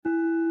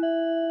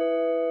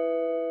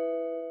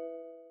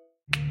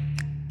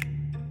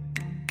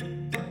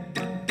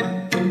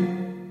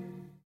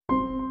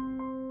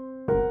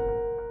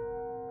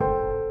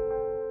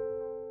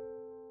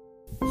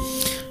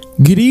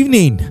Good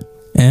evening,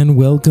 and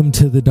welcome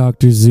to the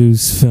Dr.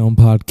 Zeus Film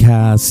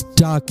Podcast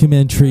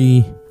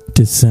Documentary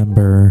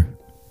December.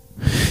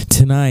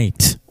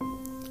 Tonight,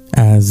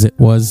 as it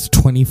was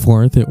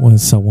 24th, it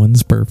was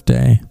someone's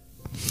birthday.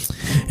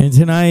 And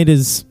tonight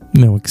is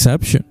no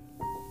exception.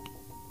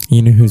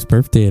 You know whose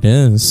birthday it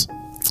is?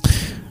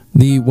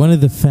 One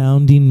of the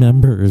founding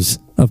members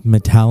of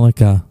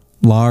Metallica,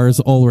 Lars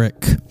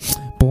Ulrich,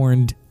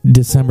 born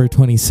December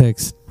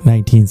 26,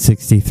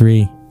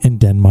 1963 in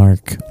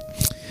Denmark.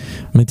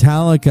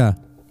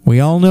 Metallica.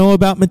 We all know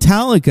about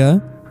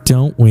Metallica,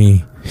 don't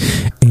we?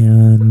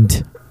 And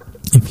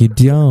if you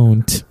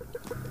don't,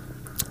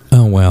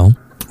 oh well,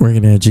 we're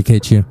going to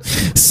educate you.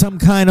 Some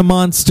Kind of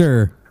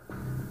Monster.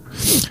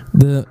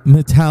 The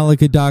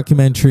Metallica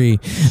documentary.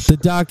 The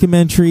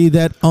documentary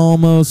that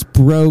almost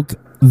broke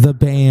the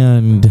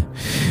band.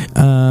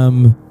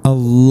 A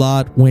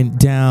lot went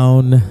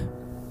down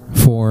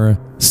for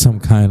Some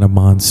Kind of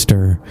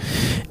Monster.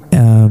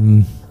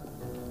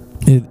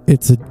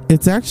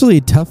 It's actually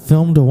a tough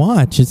film to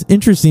watch. It's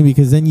interesting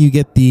because then you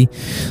get the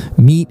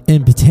meat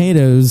and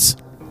potatoes.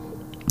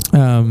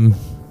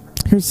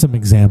 Here's some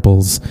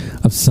examples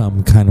of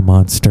Some Kind of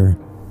Monster.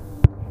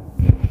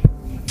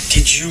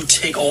 Did you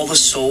take all the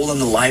soul and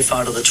the life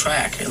out of the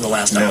track in the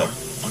last hour?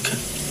 Okay.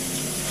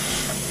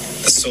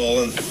 The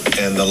soul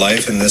and the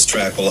life in this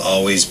track will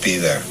always be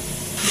there.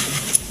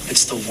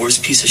 It's the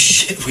worst piece of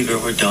shit we've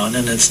ever done,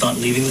 and it's not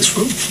leaving this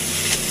room.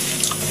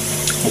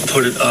 We'll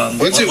put it,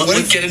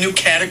 we'll get a new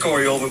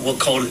category over it. We'll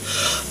call it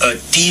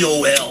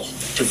DOL,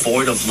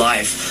 Devoid of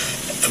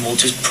Life. And we'll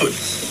just put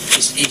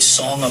each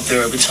song up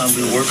there every time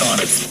we work on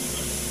it.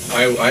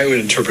 I would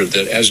interpret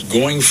that as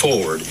going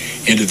forward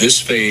into this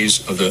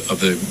phase of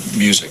the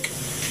music,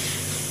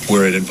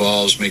 where it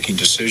involves making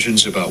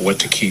decisions about what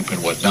to keep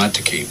and what not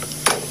to keep.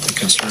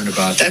 Concerned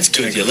about that's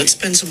good. Yeah, let's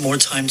spend some more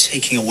time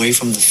taking away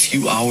from the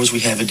few hours we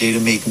have a day to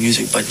make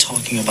music by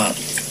talking about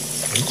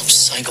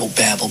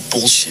psychobabble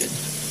bullshit.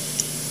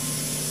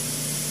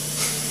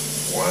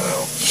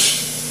 Wow.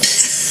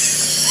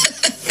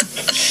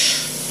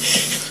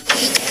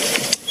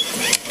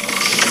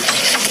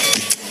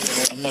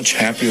 I'm much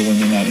happier when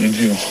they're not in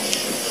here.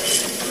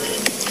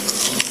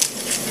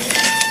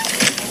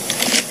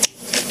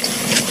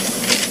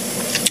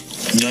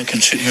 And I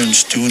can sit here and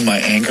stew in my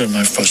anger and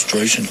my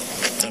frustration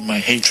and my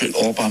hatred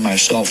all by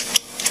myself.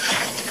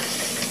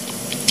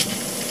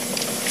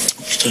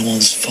 Instead of all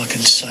this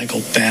fucking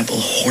psychobabble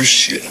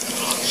horseshit.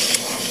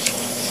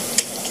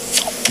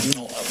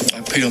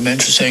 Peter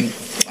Mensch is saying,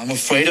 I'm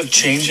afraid of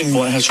changing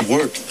what has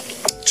worked.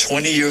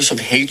 20 years of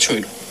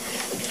hatred.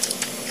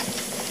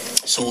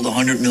 Sold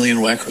 100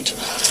 million records.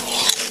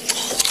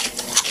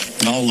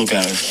 Now look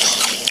at it.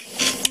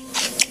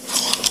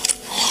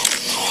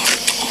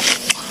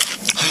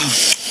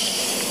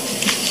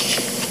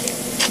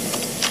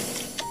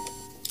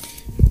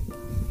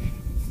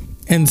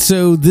 And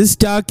so this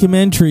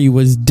documentary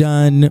was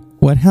done.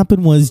 What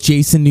happened was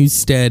Jason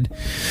Newsted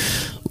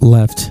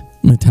left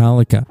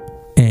Metallica.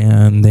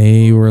 And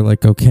they were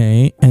like,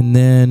 okay. And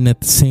then at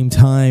the same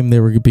time, they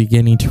were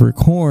beginning to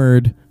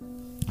record.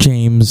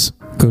 James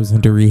goes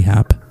into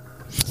rehab.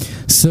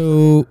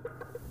 So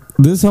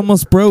this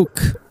almost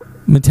broke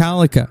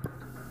Metallica.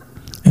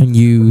 And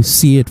you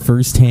see it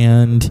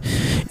firsthand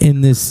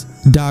in this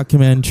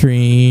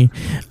documentary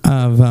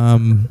of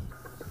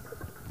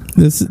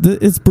this.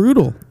 It's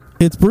brutal.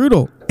 It's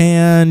brutal.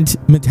 And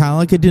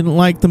Metallica didn't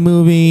like the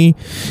movie.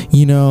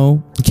 You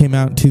know, it came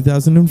out in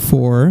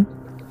 2004.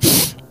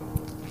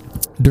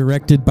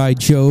 Directed by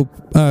Joe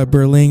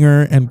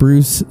Berlinger and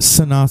Bruce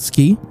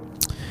Sinofsky.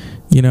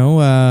 You know,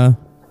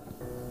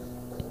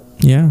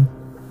 yeah.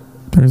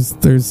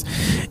 There's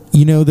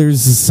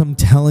some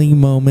telling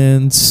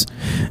moments.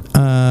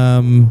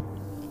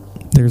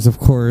 There's, of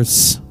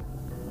course,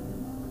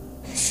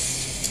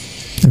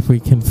 if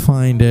we can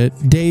find it,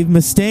 Dave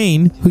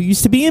Mustaine, who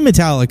used to be in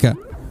Metallica,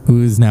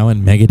 who is now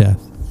in Megadeth.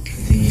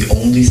 The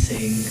only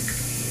thing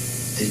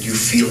that you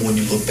feel when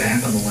you look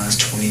back on the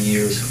last 20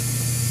 years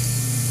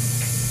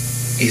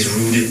is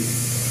rooted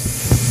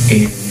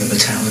in the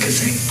Metallica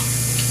thing.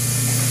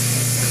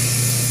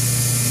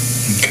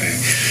 Okay.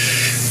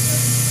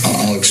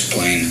 I'll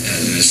explain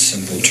in as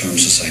simple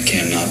terms as I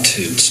can, not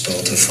to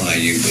stultify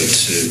you, but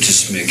to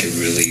just make it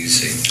real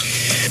easy.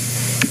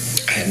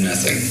 I had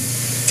nothing.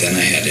 Then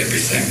I had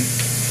everything.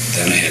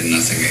 Then I had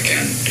nothing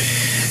again.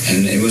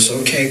 And it was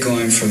okay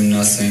going from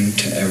nothing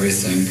to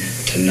everything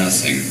to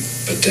nothing,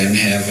 but then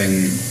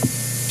having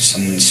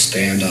someone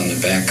stand on the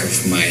back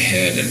of my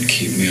head and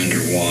keep me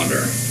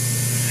underwater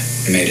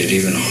made it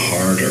even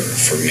harder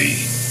for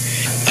me.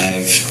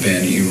 I've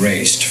been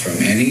erased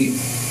from any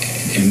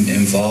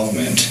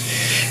involvement.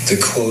 The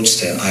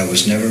quotes that I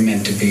was never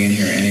meant to be in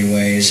here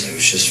anyways, I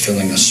was just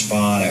filling a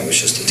spot, I was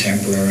just a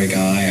temporary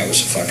guy, I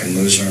was a fucking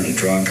loser and a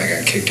drunk, I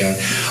got kicked out.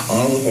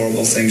 All the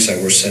horrible things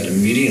that were said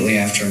immediately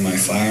after my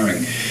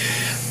firing.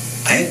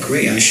 I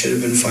agree, I should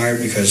have been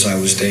fired because I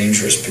was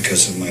dangerous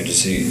because of my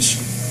disease.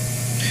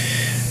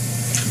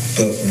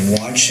 But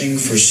watching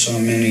for so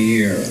many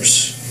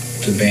years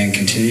the band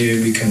continue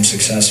to become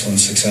successful and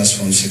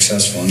successful and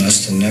successful, and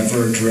us to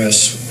never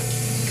address,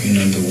 you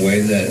know, the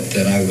way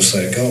that I was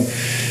let go.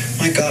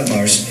 My God,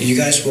 Lars, you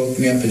guys woke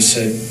me up and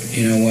said,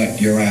 you know what,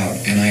 you're out.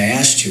 And I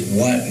asked you,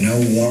 what, no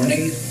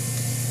warning?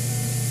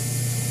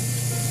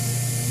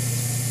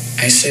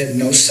 I said,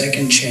 no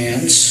second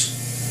chance?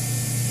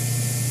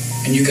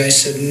 And you guys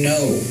said,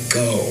 no,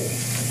 go.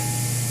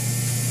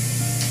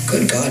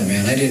 Good God,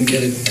 man, I didn't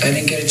get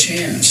a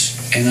chance.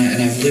 And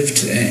I've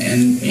lived,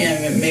 and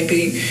yeah,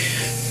 maybe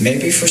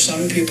for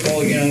some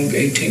people, you know,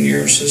 18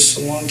 years is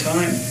a long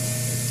time.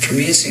 For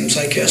me, it seems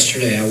like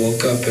yesterday. I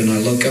woke up and I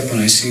look up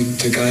and I see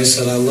the guys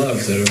that I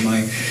love, that are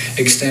my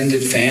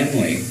extended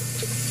family.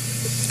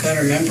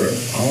 Gotta remember,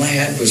 all I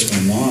had was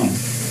my mom.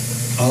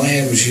 All I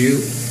had was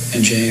you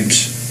and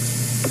James.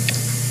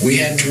 We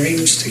had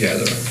dreams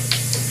together,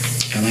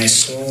 and I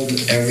sold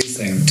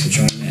everything to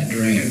join that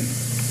dream.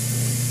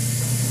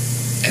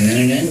 And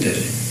then it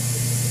ended.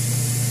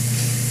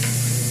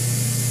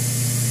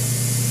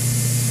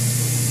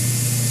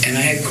 And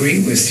I agree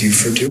with you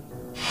for doing.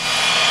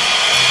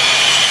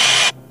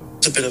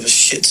 It's a bit of a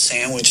shit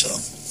sandwich, though.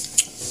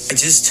 I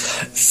just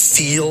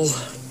feel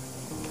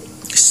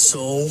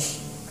so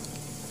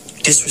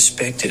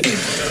disrespected. It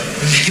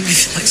made me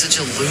feel like such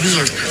a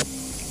loser.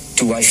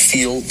 Do I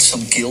feel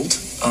some guilt?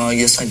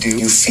 Yes, I do.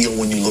 You feel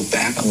when you look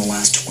back on the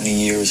last 20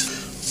 years.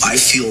 I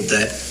feel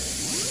that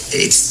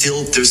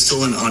there's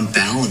still an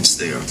unbalance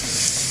there.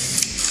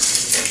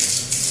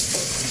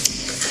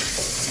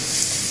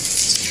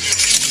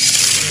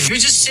 You're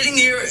just sitting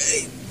there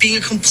being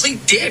a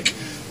complete dick.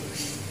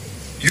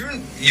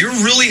 You're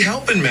really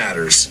helping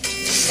matters.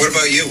 What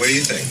about you? What do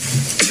you think?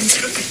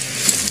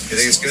 You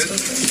think it's good?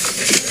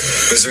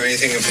 Was there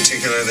anything in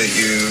particular that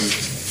you...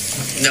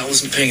 I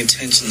wasn't paying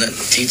attention to that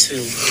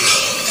detail.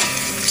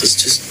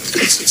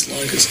 It's a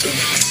lot of good stuff.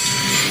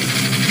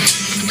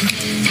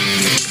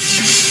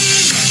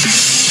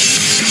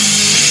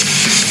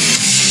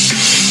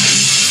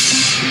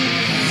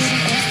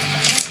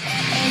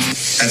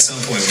 At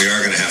some point, we are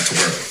going to have to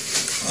work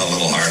a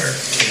little harder.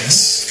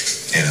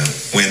 Yes. You know,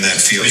 when that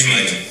feels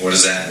right. What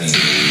does that mean?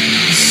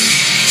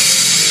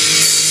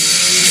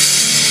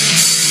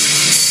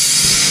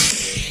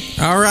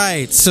 All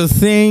right, so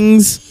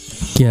things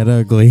get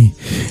ugly,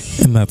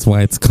 and that's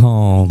why it's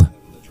called. The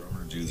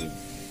drummer do the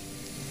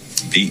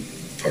beat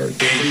part.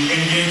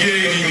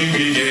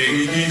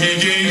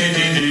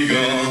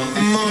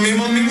 Mommy,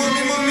 mommy,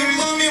 mommy, mommy,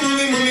 mommy,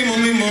 mommy, mommy,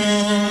 mommy, mom.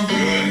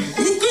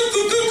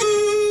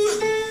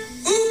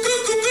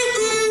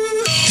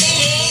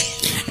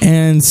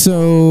 And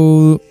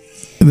so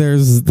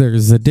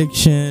there's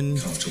addiction.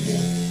 Comfortable.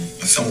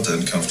 I felt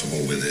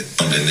uncomfortable with it,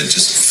 and it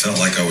just felt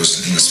like I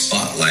was in the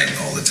spotlight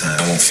all the time.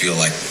 I won't feel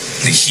like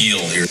the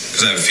heel here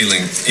because I have a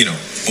feeling, you know,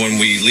 when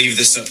we leave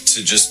this up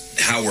to just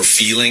how we're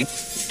feeling,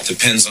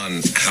 depends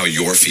on how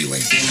you're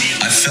feeling.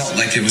 I felt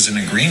like it was an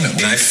agreement.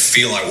 When I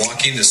feel I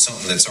walk into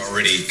something that's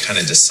already kind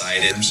of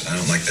decided, I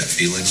don't like that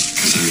feeling.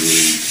 I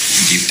really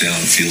deep down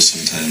feel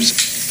sometimes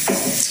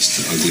just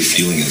an ugly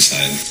feeling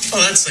inside.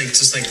 Oh, that's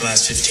just like the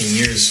last 15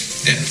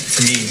 years. Yeah.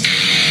 For me.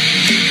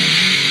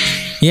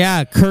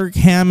 Yeah, Kirk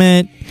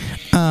Hammett.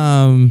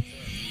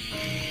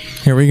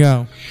 Here we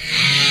go.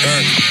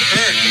 Kirk.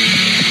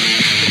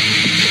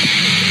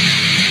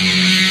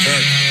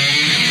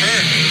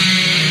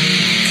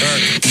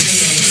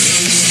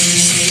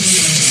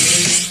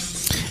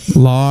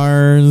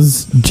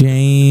 Lars,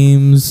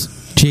 James,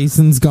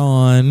 Jason's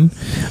gone.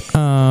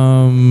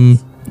 And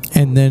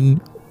then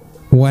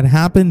what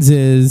happens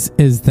is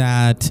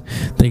that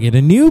they get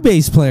a new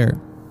bass player.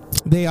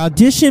 They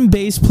audition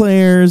bass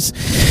players,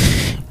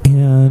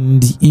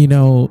 and, you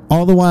know,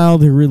 all the while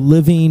they're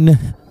reliving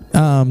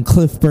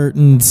Cliff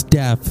Burton's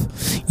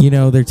death. You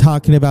know, they're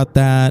talking about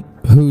that,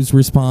 who's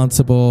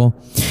responsible.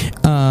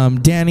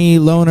 Danny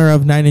Lohner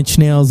of Nine Inch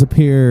Nails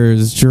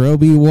appears.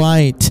 Jerobi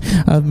White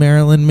of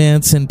Marilyn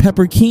Manson.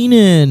 Pepper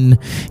Keenan.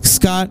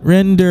 Scott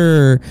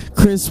Render.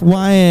 Chris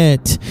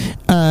Wyatt.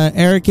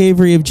 Eric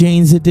Avery of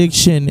Jane's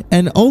Addiction.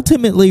 And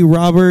ultimately,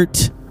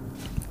 Robert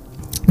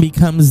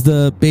becomes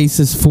the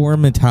bassist for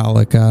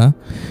Metallica.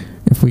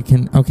 If we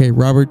can... Okay,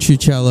 Robert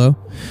Trujillo.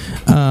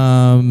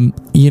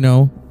 You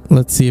know,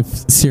 let's see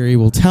if Siri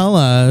will tell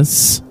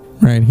us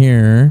right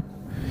here.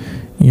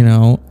 You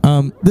know,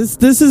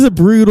 this is a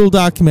brutal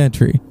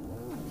documentary.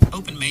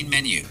 Open main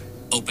menu.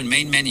 Open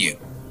main menu.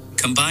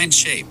 Combined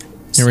shape.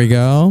 Here we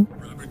go.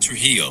 Robert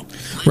Trujillo.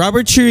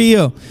 Robert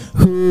Trujillo,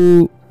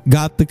 who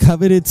got the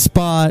coveted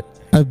spot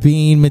of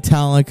being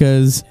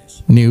Metallica's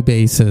new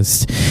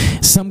bassist.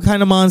 Some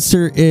Kind of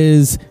Monster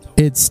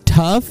it's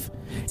tough.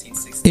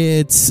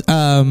 It's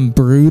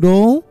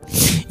brutal.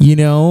 You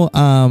know,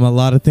 a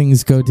lot of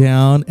things go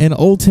down, and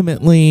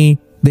ultimately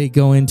they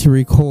go in to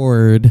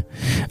record,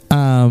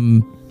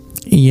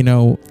 you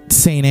know,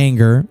 Saint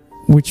Anger,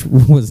 which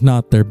was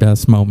not their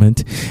best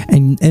moment,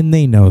 and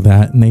they know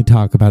that, and they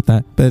talk about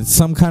that. But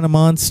Some Kind of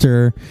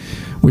Monster,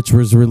 which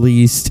was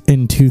released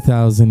in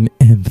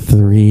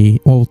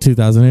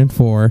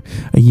 2004,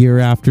 a year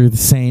after the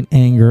Saint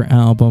Anger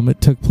album,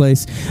 it took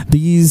place.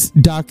 These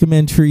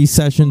documentary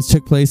sessions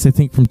took place, I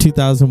think, from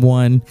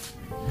 2001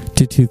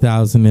 to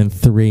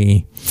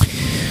 2003.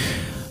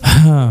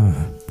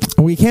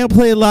 We can't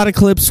play a lot of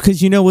clips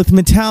because, with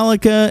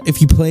Metallica,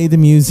 if you play the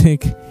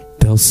music,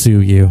 they'll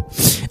sue you.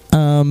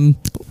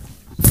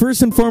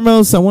 First and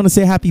foremost, I want to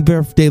say happy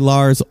birthday,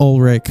 Lars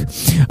Ulrich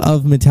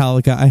of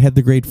Metallica. I had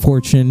the great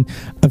fortune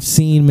of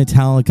seeing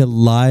Metallica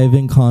live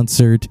in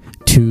concert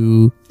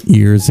 2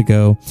 years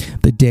ago,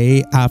 the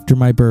day after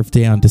my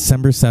birthday on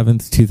December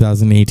 7th,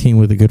 2018,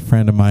 with a good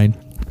friend of mine.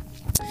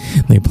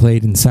 They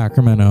played in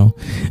Sacramento.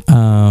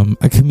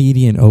 A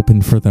comedian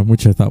opened for them,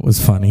 which I thought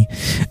was funny.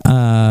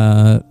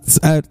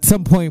 At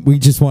some point, we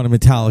just wanted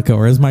Metallica,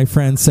 or as my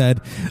friend said,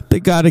 they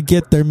got to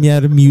get their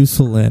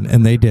Metamucil in,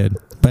 and they did.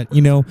 But,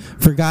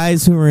 for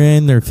guys who are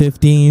in their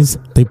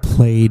 50s, they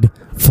played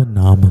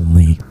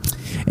phenomenally.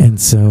 And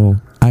so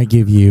I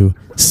give you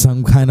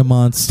Some Kind of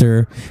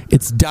Monster.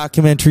 It's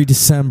Documentary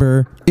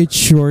December. It's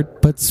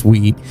short but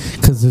sweet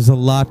because there's a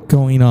lot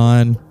going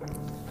on.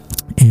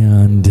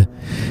 And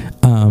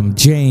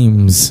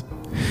James,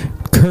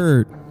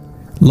 Kurt,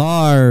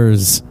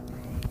 Lars,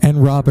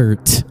 and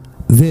Robert,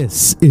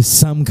 this is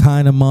Some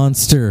Kind of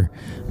Monster.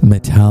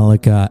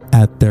 Metallica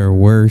at their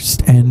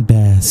worst and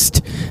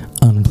best.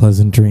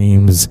 Unpleasant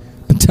dreams.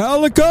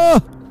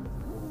 Metallica!